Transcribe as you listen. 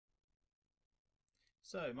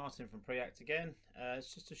So Martin from Preact again.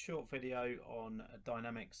 It's just a short video on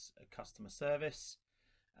Dynamics customer service.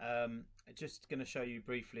 Just going to show you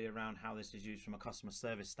briefly around how this is used from a customer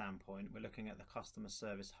service standpoint. We're looking at the customer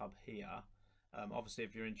service hub here. Obviously,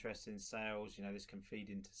 if you're interested in sales, this can feed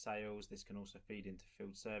into sales. This can also feed into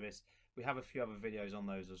field service. We have a few other videos on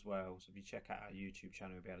those as well. So if you check out our YouTube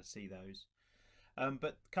channel, you'll be able to see those.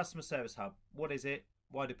 But customer service hub, what is it?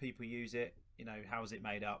 Why do people use it? How is it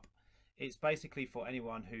made up? It's basically for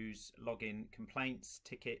anyone who's logging complaints,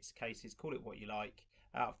 tickets, cases, call it what you like.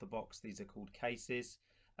 Out of the box, these are called cases.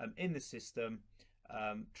 In the system,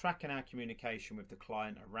 tracking our communication with the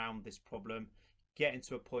client around this problem, getting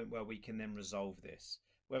to a point where we can then resolve this.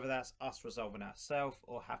 Whether that's us resolving ourselves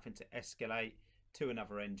or having to escalate to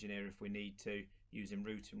another engineer if we need to, using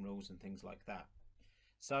routing rules and things like that.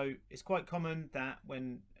 So it's quite common that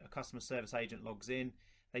when a customer service agent logs in,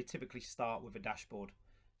 they typically start with a dashboard.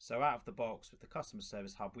 So out of the box with the customer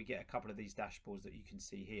service hub, we get a couple of these dashboards that you can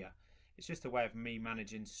see here. It's just a way of me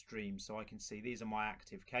managing streams, so I can see these are my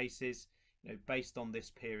active cases. Based on this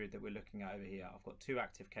period that we're looking at over here, I've got 2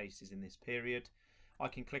 active cases in this period. I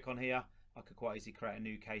can click on here. I could quite easily create a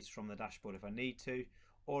new case from the dashboard if I need to,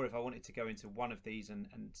 or if I wanted to go into one of these and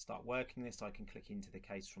start working this, I can click into the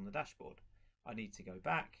case from the dashboard. I need to go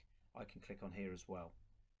back, I can click on here as well.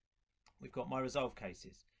 We've got my resolve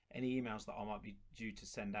cases, any emails that I might be due to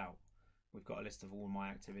send out. We've got a list of all my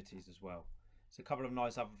activities as well. So a couple of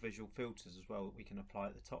nice other visual filters as well that we can apply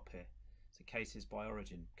at the top here. So cases by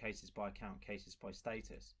origin, cases by account, cases by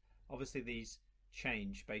status. Obviously these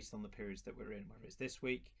change based on the periods that we're in, whether it's this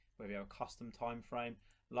week, whether we have a custom time frame,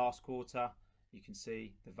 last quarter, you can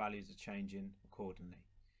see the values are changing accordingly.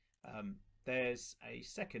 There's a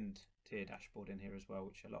second tier dashboard in here as well,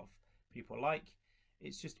 which a lot of people like.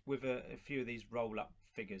 It's just with a few of these roll up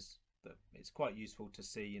figures that it's quite useful to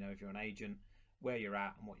see, if you're an agent, where you're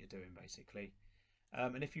at and what you're doing basically.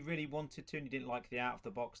 And if you really wanted to and you didn't like the out of the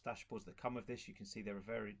box dashboards that come with this, you can see there are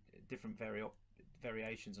very different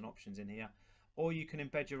variations and options in here. Or you can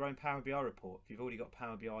embed your own Power BI report. If you've already got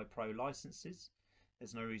Power BI Pro licenses,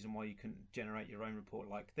 there's no reason why you couldn't generate your own report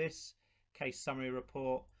like this. Case summary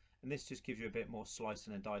report, and this just gives you a bit more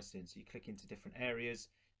slicing and dicing. So you click into different areas,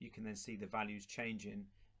 you can then see the values changing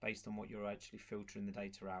based on what you're actually filtering the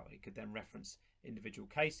data out. It could then reference individual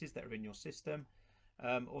cases that are in your system,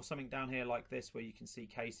 or something down here like this where you can see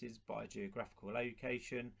cases by geographical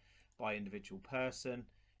location, by individual person,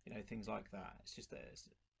 things like that. It's just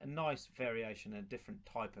a nice variation, a different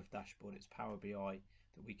type of dashboard. It's Power BI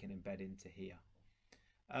that we can embed into here.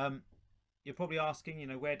 You're probably asking,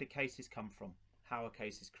 where do cases come from? How are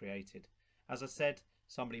cases created? As I said,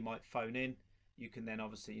 somebody might phone in. You can then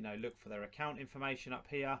obviously, look for their account information up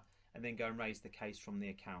here and then go and raise the case from the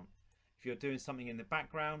account. If you're doing something in the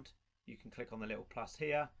background, you can click on the little plus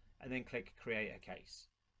here and then click create a case.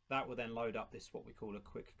 That will then load up this, what we call a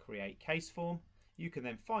quick create case form. You can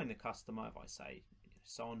then find the customer. If I say,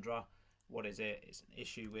 Sandra, what is it? It's an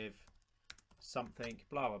issue with something,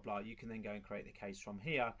 blah, blah, blah. You can then go and create the case from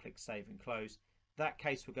here, click save and close. That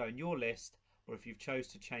case will go in your list, or if you've chose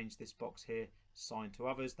to change this box here, assign to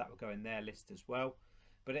others, that will go in their list as well.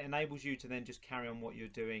 But it enables you to then just carry on what you're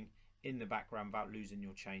doing in the background without losing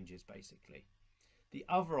your changes basically. The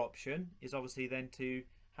other option is obviously then to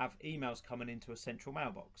have emails coming into a central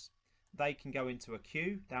mailbox. They can go into a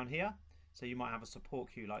queue down here. So you might have a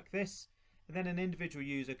support queue like this, and then an individual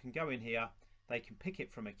user can go in here, they can pick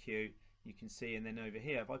it from a queue, you can see, and then over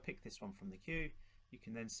here, if I pick this one from the queue, you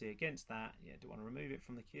can then see against that, yeah, do I want to remove it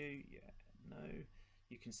from the queue? Yeah, no.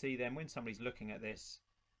 You can see then when somebody's looking at this,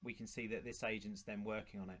 we can see that this agent's then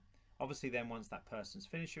working on it. Obviously then once that person's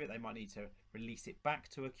finished with it, they might need to release it back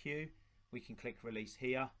to a queue. We can click release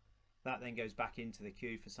here. That then goes back into the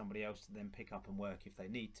queue for somebody else to then pick up and work if they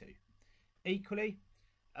need to. Equally,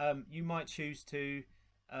 you might choose to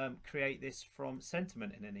create this from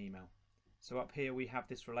sentiment in an email. So up here we have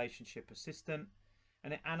this relationship assistant,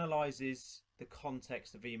 and it analyzes the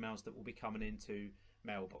context of emails that will be coming into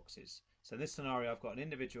mailboxes. So in this scenario, I've got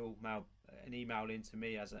an email into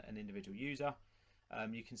me as an individual user.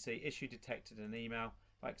 You can see issue detected in an email.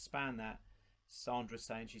 If I expand that, Sandra's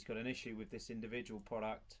saying she's got an issue with this individual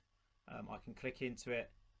product. I can click into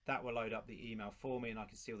it. That will load up the email for me, and I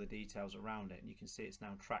can see all the details around it. And you can see it's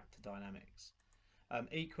now tracked to Dynamics.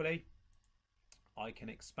 Equally, I can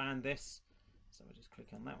expand this. So I'll just click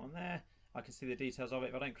on that one there. I can see the details of it.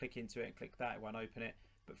 If I don't click into it and click that, it won't open it.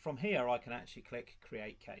 But from here, I can actually click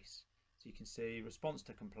create case. So you can see response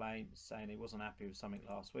to complaint saying he wasn't happy with something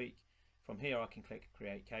last week. From here, I can click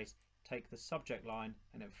create case, take the subject line,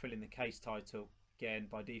 and it'll fill in the case title. Again,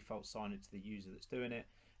 by default, sign it to the user that's doing it.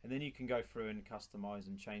 And then you can go through and customize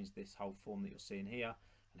and change this whole form that you're seeing here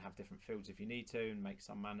and have different fields if you need to, and make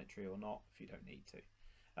some mandatory or not if you don't need to.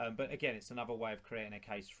 But again, it's another way of creating a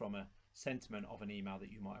case from a sentiment of an email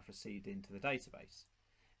that you might have received into the database.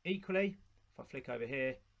 Equally, if I flick over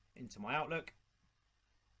here into my Outlook,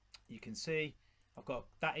 you can see I've got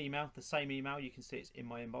that email, the same email. You can see it's in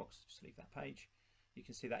my inbox. Just leave that page. You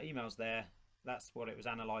can see that email's there. That's what it was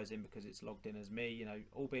analysing because it's logged in as me. You know,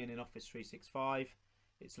 all being in Office 365,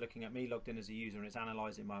 it's looking at me logged in as a user and it's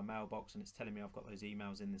analysing my mailbox and it's telling me I've got those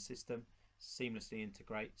emails in the system. Seamlessly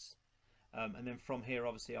integrates. And then from here,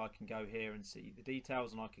 obviously, I can go here and see the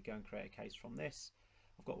details, and I could go and create a case from this.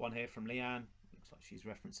 I've got one here from Leanne. Looks like she's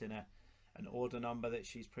referencing an order number that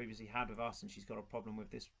she's previously had with us, and she's got a problem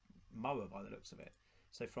with this mower by the looks of it.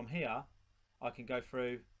 So from here, I can go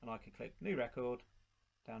through and I can click New Record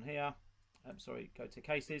down here. Go to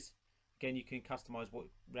Cases. Again, you can customize what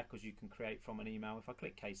records you can create from an email. If I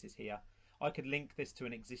click Cases here, I could link this to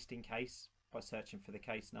an existing case by searching for the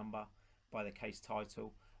case number, by the case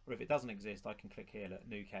title. Or if it doesn't exist, I can click here, look,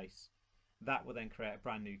 new case. That will then create a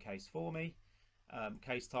brand new case for me.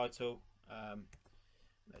 Case title,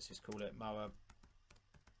 let's just call it mower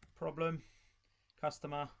problem.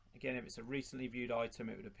 Customer, again, if it's a recently viewed item,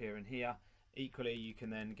 it would appear in here. Equally, you can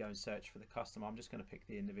then go and search for the customer. I'm just going to pick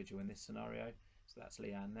the individual in this scenario. So that's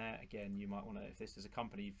Leanne there. Again, you might want to, if this is a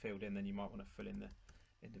company you've filled in, then you might want to fill in the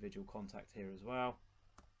individual contact here as well.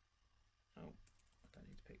 Oh, I don't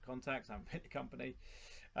need to pick contacts. I haven't picked the company.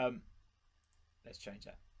 Let's change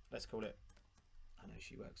that. Let's call it, I know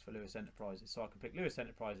she works for Lewis Enterprises, so I can pick Lewis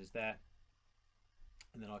Enterprises there,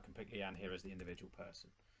 and then I can pick Leanne here as the individual person.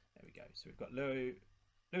 There we go. So we've got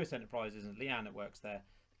Lewis Enterprises and Leanne that works there.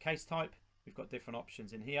 The case type, we've got different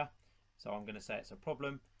options in here. So I'm going to say it's a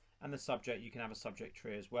problem, and the subject, you can have a subject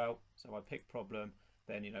tree as well. So I pick problem,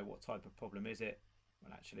 then you know what type of problem is it.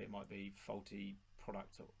 Well, actually, it might be faulty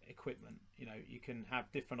product or equipment. You know, you can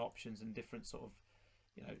have different options and different sort of,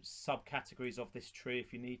 you know, subcategories of this tree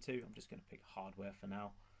if you need to. I'm just going to pick hardware for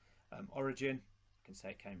now. Origin, I can say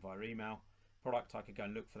it came via email. Product, I could go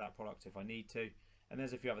and look for that product if I need to. And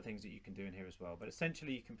there's a few other things that you can do in here as well. But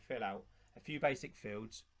essentially, you can fill out a few basic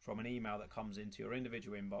fields from an email that comes into your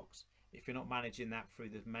individual inbox. If you're not managing that through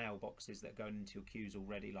the mailboxes that go into your queues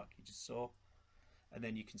already, like you just saw. And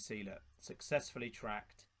then you can see that successfully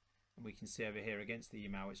tracked. And we can see over here against the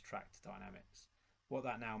email, it's tracked Dynamics. What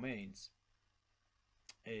that now means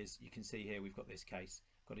is you can see here we've got this case,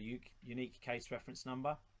 got a unique case reference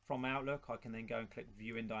number. From Outlook, I can then go and click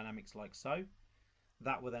View in Dynamics like so.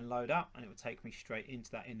 That will then load up and it will take me straight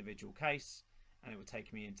into that individual case, and it will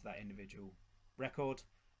take me into that individual record.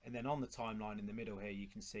 And then on the timeline in the middle here, you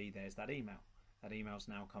can see there's that email. That email's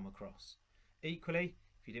now come across. Equally,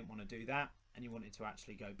 if you didn't want to do that and you wanted to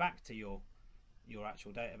actually go back to your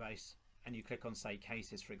actual database and you click on, say,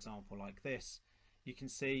 cases, for example, like this, you can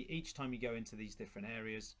see each time you go into these different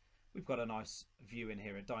areas, we've got a nice view in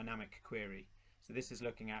here, a dynamic query. So this is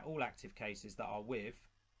looking at all active cases that are with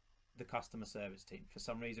the customer service team. For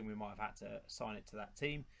some reason, we might have had to assign it to that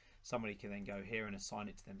team. Somebody can then go here and assign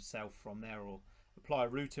it to themselves from there, or apply a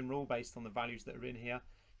routing rule based on the values that are in here.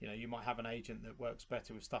 You know, you might have an agent that works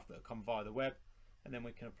better with stuff that come via the web, and then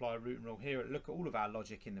we can apply a routing rule here. Look at all of our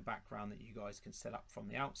logic in the background that you guys can set up from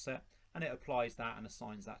the outset, and it applies that and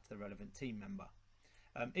assigns that to the relevant team member.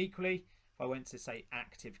 Equally, if I went to, say,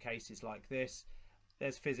 active cases like this,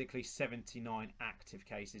 there's physically 79 active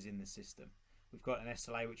cases in the system. We've got an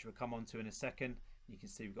SLA, which we'll come on to in a second. You can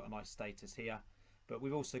see we've got a nice status here, but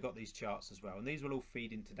we've also got these charts as well, and these will all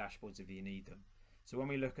feed into dashboards if you need them. So when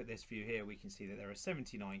we look at this view here, we can see that there are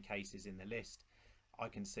 79 cases in the list. I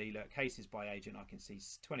can see, look, cases by agent, I can see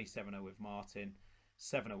 27 are with Martin,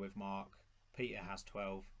 7 are with Mark, Peter has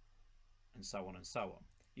 12, and so on and so on.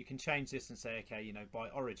 You can change this and say, okay, you know, by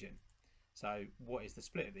origin. So what is the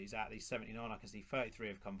split of these? Out of these 79, I can see 33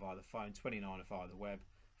 have come via the phone, 29 are via the web,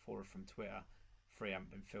 4 are from Twitter, 3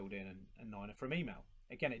 haven't been filled in, and 9 are from email.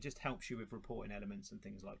 Again, it just helps you with reporting elements and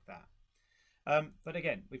things like that. But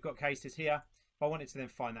again, we've got cases here. If I wanted to then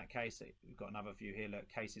find that case, we've got another view here. Look,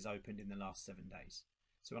 cases opened in the last 7 days.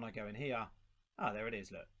 So when I go in here, there it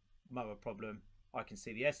is. Look, mower problem. I can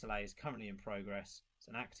see the SLA is currently in progress. It's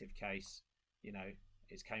an active case. You know,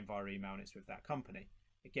 it's came via email and it's with that company.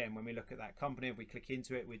 Again, when we look at that company, if we click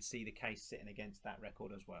into it, we'd see the case sitting against that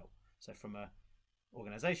record as well. So from a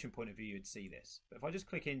organization point of view, you'd see this. But if I just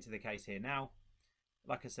click into the case here now,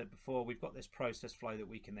 like I said before, we've got this process flow that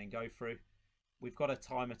we can then go through. We've got a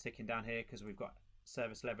timer ticking down here because we've got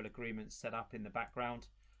service level agreements set up in the background.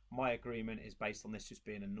 My agreement is based on this just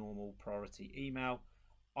being a normal priority email.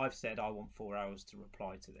 I've said I want 4 hours to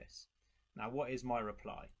reply to this. Now, what is my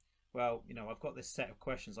reply? Well, I've got this set of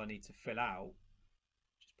questions I need to fill out.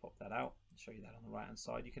 Just pop that out and show you that on the right hand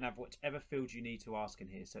side. You can have whichever field you need to ask in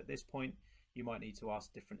here. So at this point, you might need to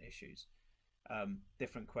ask different issues,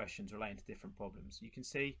 different questions relating to different problems. You can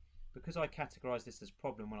see, because I categorized this as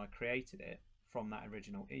problem when I created it from that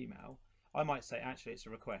original email, I might say actually it's a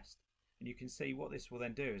request. And you can see what this will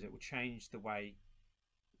then do is it will change the way,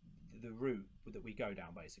 the route that we go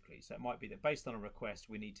down basically. So it might be that based on a request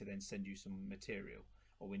we need to then send you some material,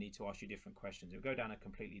 or we need to ask you different questions. It'll go down a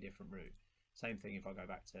completely different route. Same thing if I go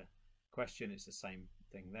back to question, it's the same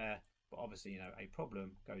thing there. But obviously, a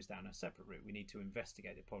problem goes down a separate route. We need to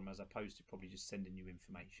investigate the problem as opposed to probably just sending you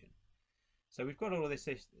information. So we've got all of this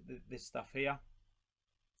stuff here.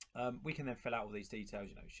 We can then fill out all these details,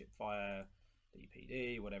 ship fire,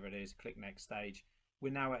 DPD, whatever it is, click next stage.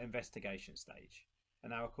 We're now at investigation stage.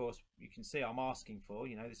 And now, of course, you can see I'm asking for,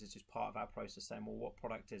 this is just part of our process saying, well, what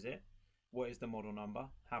product is it? What is the model number?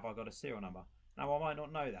 Have I got a serial number? Now, I might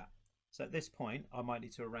not know that. So at this point, I might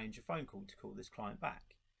need to arrange a phone call to call this client back.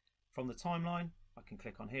 From the timeline, I can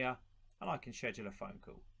click on here and I can schedule a phone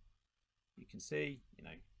call. You can see,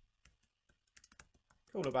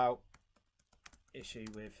 call about issue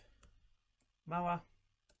with mower.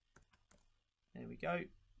 There we go.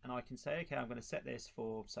 And I can say, okay, I'm going to set this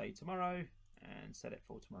for, say, tomorrow, and set it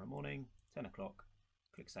for tomorrow morning, 10 o'clock.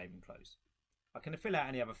 Click save and close. I can fill out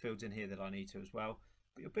any other fields in here that I need to as well.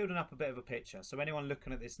 But you're building up a bit of a picture. So anyone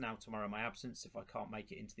looking at this now tomorrow in my absence, if I can't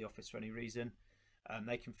make it into the office for any reason,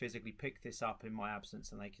 they can physically pick this up in my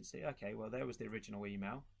absence and they can see, okay, well, there was the original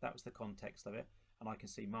email. That was the context of it. And I can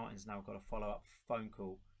see Martin's now got a follow-up phone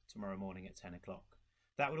call tomorrow morning at 10 o'clock.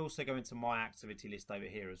 That would also go into my activity list over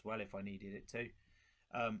here as well if I needed it to.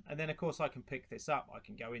 And then, of course, I can pick this up. I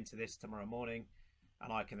can go into this tomorrow morning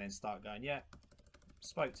and I can then start going, yeah,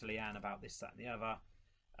 spoke to Leanne about this, that and the other.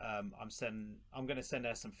 I'm going to send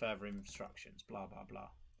her some further instructions, blah, blah, blah.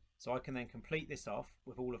 So I can then complete this off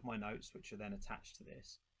with all of my notes, which are then attached to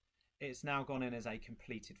this. It's now gone in as a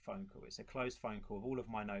completed phone call. It's a closed phone call with all of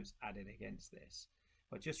my notes added against this.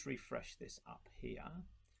 If I just refresh this up here,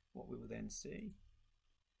 what we will then see,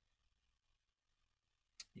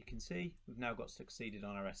 you can see we've now got succeeded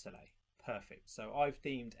on our SLA. Perfect. So I've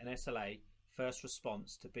deemed an SLA first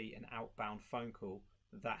response to be an outbound phone call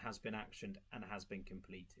that has been actioned and has been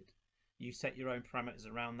completed. You set your own parameters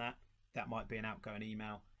around that. That might be an outgoing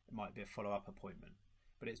email. It might be a follow-up appointment.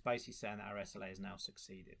 But it's basically saying that our SLA has now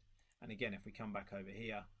succeeded. And again, if we come back over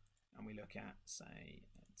here and we look at, say,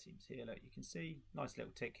 Teams here, look, you can see nice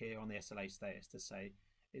little tick here on the SLA status to say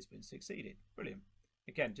it's been succeeded. Brilliant.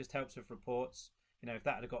 Again, just helps with reports. If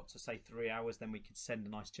that had got to say 3 hours, then we could send a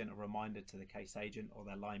nice gentle reminder to the case agent or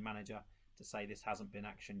their line manager to say this hasn't been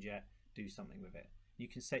actioned yet, do something with it. You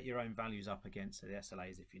can set your own values up against the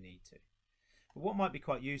SLAs if you need to. But what might be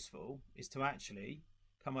quite useful is to actually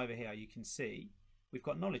come over here. You can see we've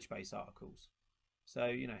got knowledge base articles.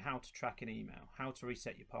 So, how to track an email, how to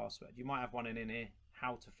reset your password. You might have one in here,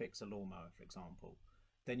 how to fix a lawnmower, for example.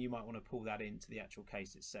 Then you might want to pull that into the actual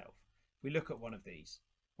case itself. If we look at one of these,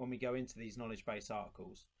 when we go into these knowledge base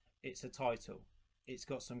articles, it's a title, it's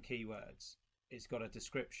got some keywords, it's got a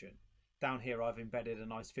description. Down here I've embedded a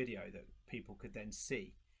nice video that people could then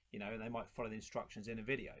see, and they might follow the instructions in a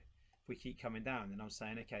video. If we keep coming down, then I'm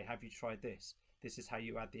saying, okay, have you tried this? This is how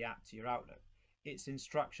you add the app to your Outlook. It's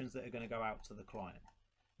instructions that are going to go out to the client.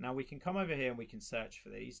 Now we can come over here and we can search for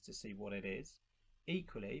these to see what it is.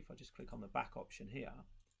 Equally, if I just click on the back option here,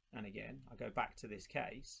 and again, I go back to this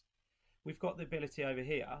case, we've got the ability over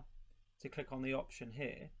here to click on the option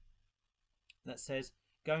here that says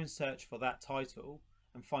go and search for that title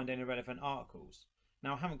and find any relevant articles.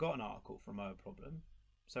 Now I haven't got an article for a Mower problem,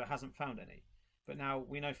 so it hasn't found any. But now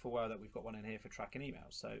we know for well that we've got one in here for tracking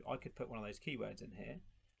emails. So I could put one of those keywords in here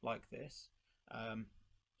like this.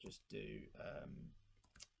 Just do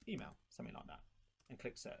email, something like that, and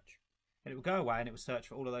click search. And it will go away and it will search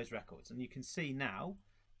for all of those records. And you can see now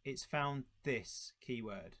it's found this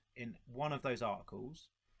keyword in one of those articles.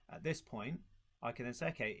 At this point, I can then say,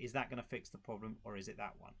 okay, is that going to fix the problem or is it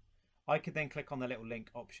that one? I could then click on the little link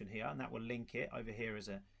option here and that will link it over here as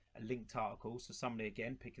a linked article. So somebody,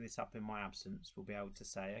 again, picking this up in my absence will be able to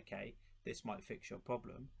say, okay, this might fix your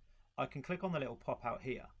problem. I can click on the little pop out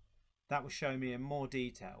here. That will show me in more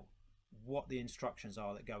detail what the instructions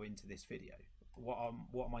are that go into this video. What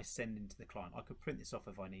am I sending to the client? I could print this off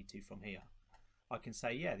if I need to from here. I can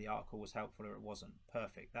say, yeah, the article was helpful or it wasn't.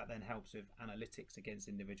 Perfect. That then helps with analytics against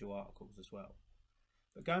individual articles as well.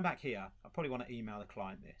 But going back here, I probably want to email the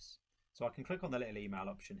client this. So I can click on the little email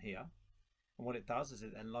option here. And what it does is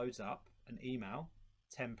it then loads up an email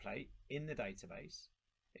template in the database.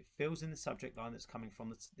 It fills in the subject line that's coming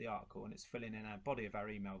from the article, and it's filling in our body of our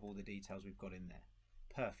email with all the details we've got in there.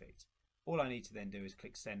 Perfect. All I need to then do is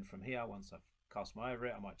click send from here. Once I've cast my eye over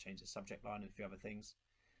it, I might change the subject line and a few other things.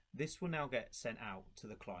 This will now get sent out to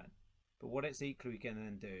the client. But what it's equally going to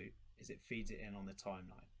then do is it feeds it in on the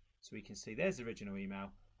timeline. So we can see there's the original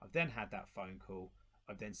email. I've then had that phone call.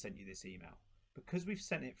 I've then sent you this email. Because we've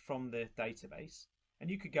sent it from the database, and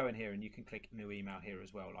you could go in here and you can click new email here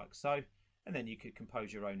as well, like so. And then you could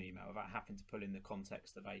compose your own email without having to pull in the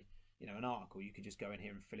context of an article. You could just go in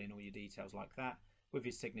here and fill in all your details like that with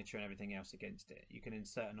your signature and everything else against it. You can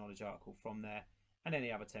insert a knowledge article from there and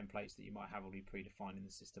any other templates that you might have already predefined in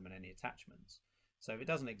the system and any attachments. So if it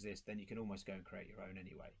doesn't exist, then you can almost go and create your own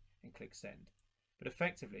anyway and click send. But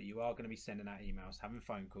effectively, you are going to be sending out emails, having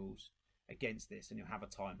phone calls against this, and you'll have a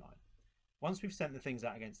timeline. Once we've sent the things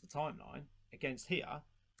out against the timeline, against here,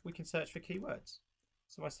 we can search for keywords.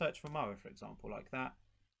 So I search for Moa, for example, like that.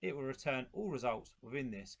 It will return all results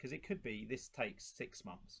within this, because it could be this takes 6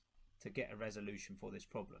 months to get a resolution for this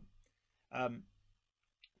problem.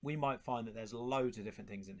 We might find that there's loads of different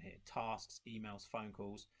things in here, tasks, emails, phone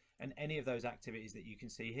calls, and any of those activities that you can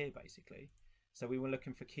see here, basically. So we were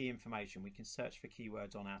looking for key information. We can search for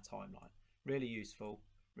keywords on our timeline. Really useful,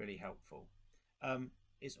 really helpful.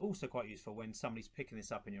 It's also quite useful when somebody's picking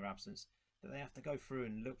this up in your absence, that they have to go through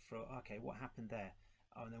and look for, okay, what happened there?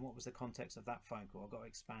 Oh, and then what was the context of that phone call? I've got to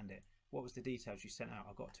expand it. What was the details you sent out?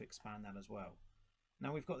 I've got to expand that as well.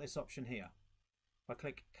 Now we've got this option here. If I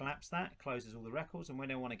click collapse that, it closes all the records, and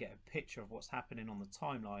when I want to get a picture of what's happening on the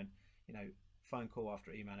timeline, phone call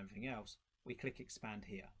after email and everything else, we click expand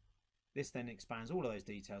here. This then expands all of those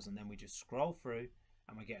details, and then we just scroll through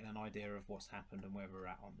and we're getting an idea of what's happened and where we're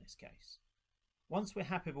at on this case. Once we're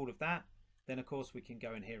happy with all of that, then of course we can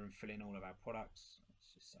go in here and fill in all of our products.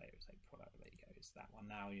 Let's just say it was a product. There you go. It's that one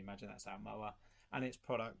now. You imagine that's our Moa, and it's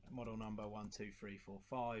product model number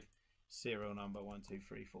 12345, serial number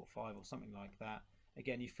 12345, or something like that.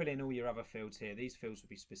 Again, you fill in all your other fields here. These fields will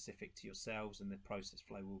be specific to yourselves, and the process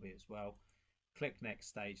flow will be as well. Click next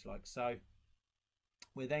stage like so.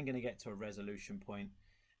 We're then going to get to a resolution point.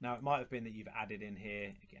 Now it might have been that you've added in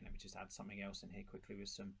here, again let me just add something else in here quickly with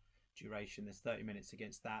some duration. There's 30 minutes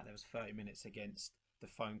against that, there was 30 minutes against the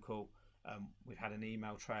phone call. We've had an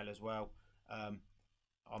email trail as well.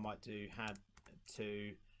 I might do had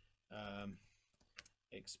to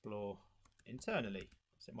explore internally,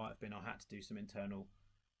 so it might have been I had to do some internal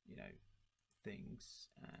things,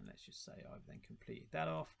 and let's just say I've then completed that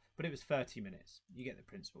off, but it was 30 minutes. You get the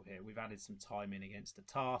principle here. We've added some time in against a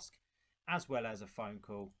task as well as a phone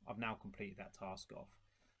call. I've now completed that task off.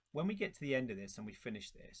 When we get to the end of this and we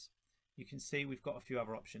finish this, you can see we've got a few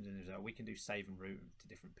other options in there. We can do save and route to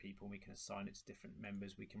different people. We can assign it to different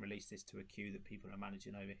members. We can release this to a queue that people are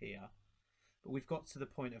managing over here. But we've got to the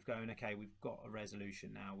point of going, okay, we've got a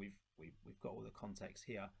resolution now. We've got all the context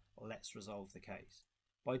here. Let's resolve the case.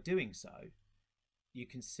 By doing so, you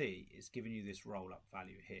can see it's giving you this roll up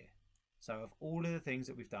value here. So of all of the things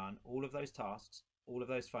that we've done, all of those tasks, all of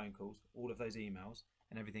those phone calls, all of those emails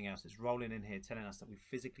and everything else is rolling in here telling us that we've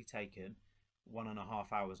physically taken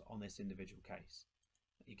 1.5 hours on this individual case.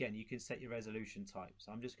 Again, you can set your resolution type.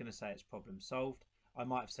 So I'm just going to say it's problem solved. I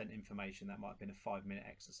might have sent information that might have been a 5-minute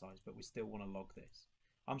exercise, but we still want to log this.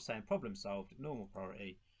 I'm saying problem solved, normal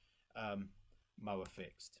priority, Moa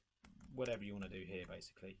fixed, whatever you want to do here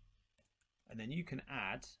basically. And then you can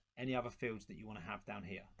add any other fields that you want to have down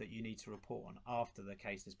here that you need to report on after the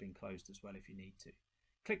case has been closed as well if you need to.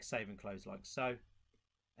 Click save and close like so,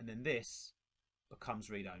 and then this becomes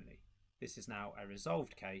read only. This is now a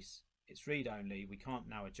resolved case. It's read only. We can't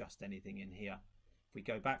now adjust anything in here. If we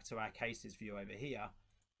go back to our cases view over here,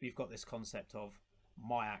 we've got this concept of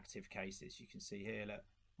my active cases. You can see here, look,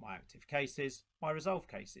 my active cases, my resolved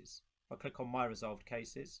cases. If I click on my resolved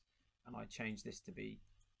cases and I change this to be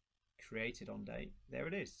created on date, there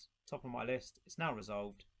it is, top of my list. It's now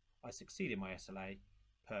resolved. I succeeded my SLA.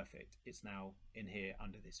 Perfect. It's now in here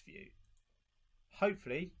under this view.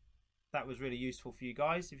 Hopefully that was really useful for you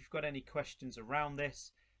guys. If you've got any questions around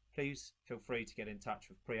this, please feel free to get in touch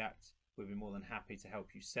with Preact. We'll be more than happy to help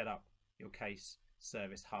you set up your case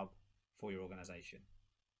service hub for your organization.